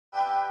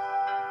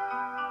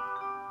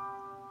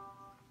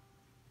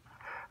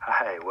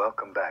right,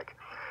 welcome back.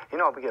 You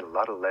know, we get a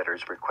lot of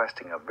letters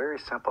requesting a very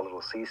simple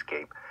little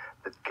seascape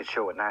that could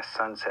show a nice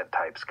sunset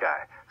type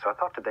sky. So I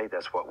thought today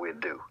that's what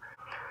we'd do.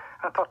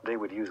 I thought today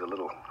we'd use the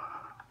little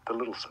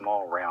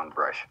small round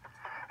brush.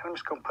 And I'm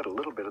just going to put a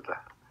little bit of the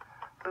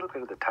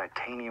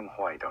titanium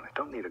white on it.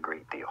 Don't need a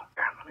great deal.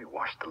 Here, let me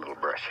wash the little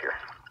brush here.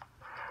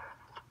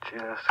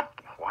 Just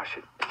wash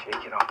it,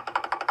 shake it off.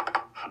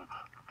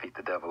 Beat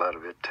the devil out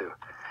of it too.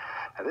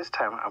 Now this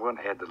time I'm going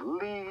to add the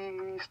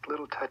least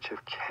little touch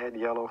of cad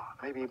yellow,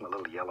 maybe even a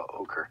little yellow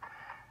ochre,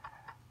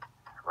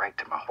 right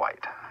to my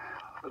white.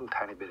 A little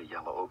tiny bit of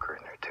yellow ochre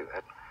in there too.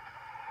 And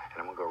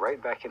I'm going to go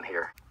right back in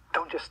here.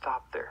 Don't just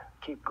stop there.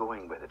 Keep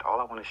going with it. All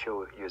I want to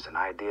show you is an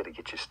idea to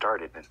get you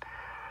started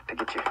and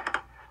to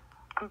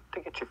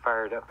get you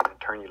fired up and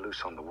turn you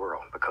loose on the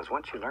world. Because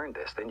once you learn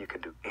this, then you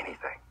can do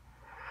anything.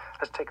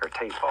 Let's take our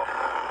tape off.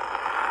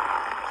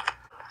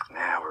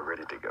 Now we're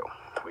ready to go.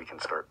 We can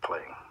start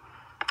playing.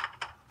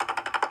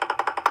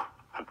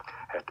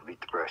 Have to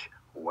beat the brush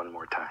one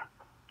more time.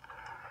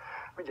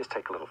 Let me just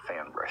take a little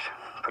fan brush,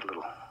 put a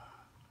little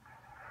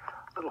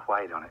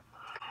white on it.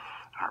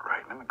 All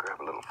right, let me grab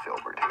a little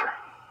filbert here.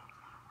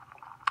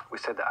 We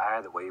said the eye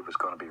of the wave was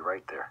going to be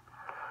right there.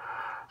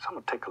 So I'm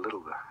going to take a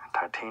little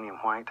titanium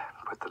white,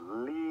 put the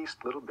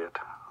least little bit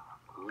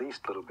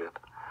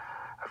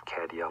of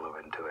cad yellow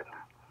into it.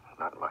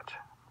 Not much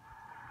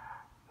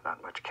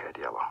cad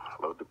yellow.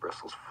 Load the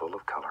bristles full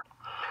of color.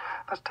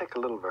 Let's take a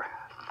little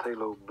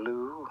phthalo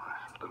blue,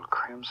 a little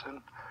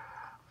crimson,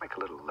 make a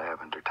little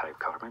lavender type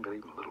color, maybe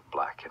even a little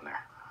black in there.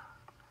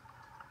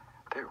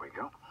 There we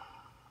go.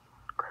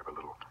 Grab a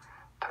little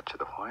touch of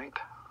the white.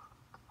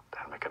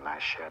 That'll make a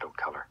nice shadow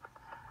color.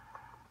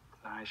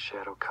 Nice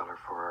shadow color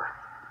for our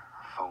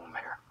foam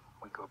here.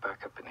 We go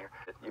back up in here.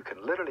 You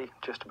can literally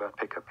just about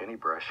pick up any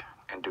brush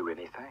and do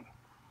anything.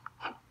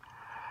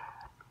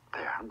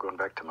 There, I'm going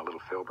back to my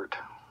little filbert.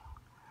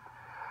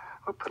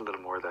 We'll put a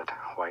little more of that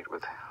white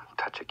with a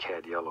touch of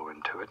cad yellow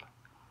into it.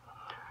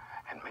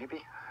 And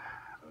maybe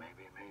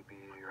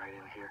right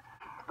in here.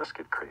 Let's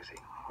get crazy.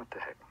 What the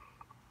heck?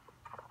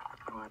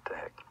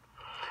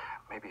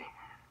 Maybe.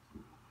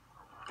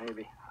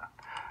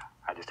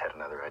 I just had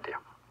another idea.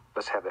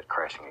 Let's have that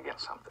crashing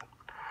against something.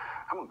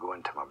 I'm going to go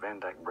into my Van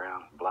Dyke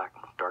brown, black,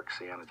 dark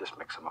sienna, just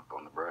mix them up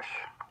on the brush.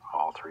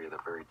 All three of the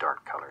very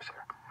dark colors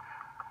here.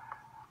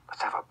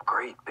 Let's have a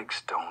great big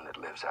stone that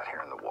lives out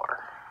here in the water.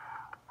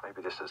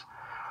 Maybe this is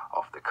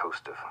off the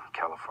coast of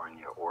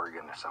California,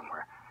 Oregon, or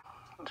somewhere.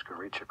 I'm just going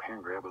to reach up here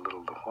and grab a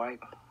little of the white,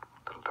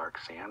 a little dark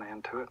sienna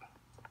into it.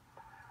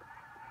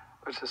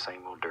 It's the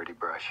same old dirty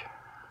brush.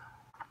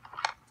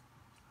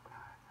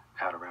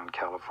 Out around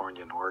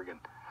California and Oregon,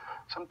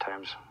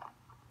 sometimes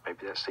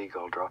maybe that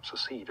seagull drops a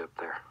seed up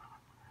there.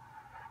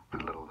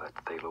 Put a little of that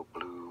phthalo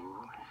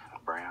blue,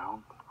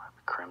 brown,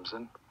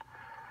 crimson.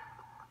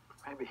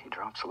 Maybe he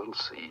drops a little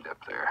seed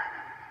up there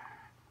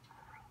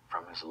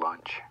from his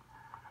lunch.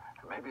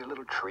 And maybe a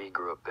little tree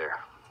grew up there.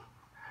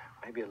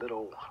 Maybe a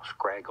little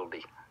scraggledy.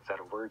 Is that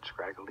a word,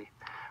 scraggledy?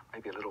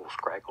 Maybe a little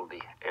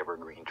scraggledy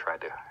evergreen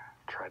tried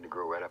to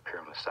grow right up here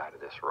on the side of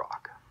this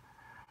rock.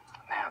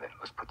 Now then,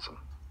 let's put some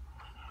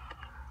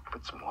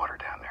water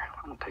down there.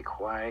 I'm going to take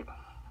white.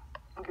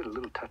 I'll get a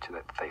little touch of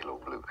that phthalo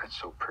blue. That's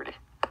so pretty.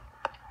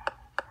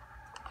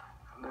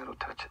 A little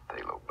touch of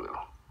phthalo blue.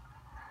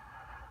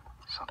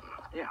 Something,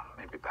 yeah,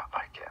 maybe about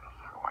like that.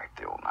 Wipe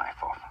the old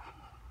knife off.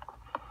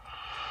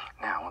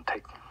 Now I'm going to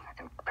take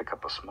and pick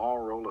up a small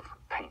roll of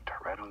paint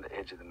right on the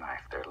edge of the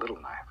knife there. Little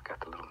knife. Got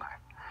the little knife.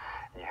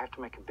 And you have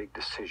to make a big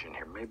decision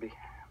here. Maybe.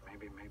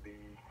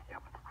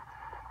 Yep.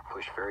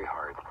 Push very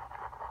hard.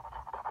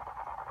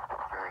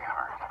 Very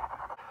hard.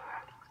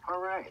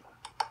 All right.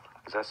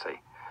 As I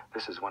say,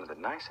 this is one of the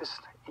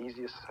nicest,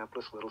 easiest,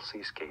 simplest little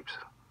seascapes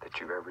that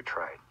you've ever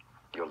tried.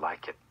 You'll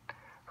like it.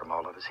 From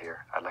all of us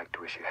here, I'd like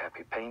to wish you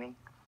happy painting.